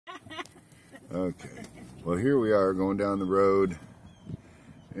Okay. Well, here we are going down the road,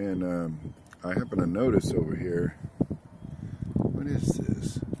 and I happen to notice over here. What is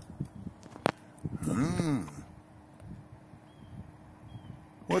this?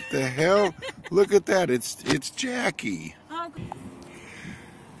 What the hell? Look at that! It's Jackie.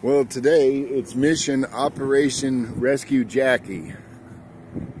 Well, today it's mission Operation Rescue Jackie.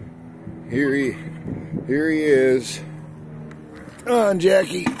 Here he is. Come on,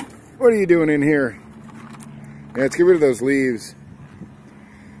 Jackie. What are you doing in here? Yeah, let's get rid of those leaves.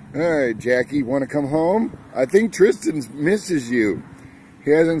 All right, Jackie, want to come home? I think Tristan misses you. He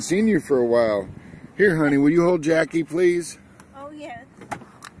hasn't seen you for a while. Here, honey, will you hold Jackie, please? Oh, yes.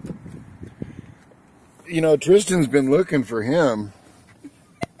 You know, Tristan's been looking for him.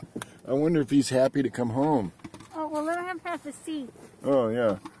 I wonder if he's happy to come home. Oh, well, let him have the seat. Oh,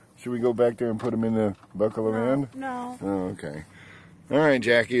 yeah. Should we go back there and put him in the buckle of end? No. Oh, okay. All right,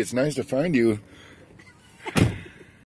 Jackie, it's nice to find you.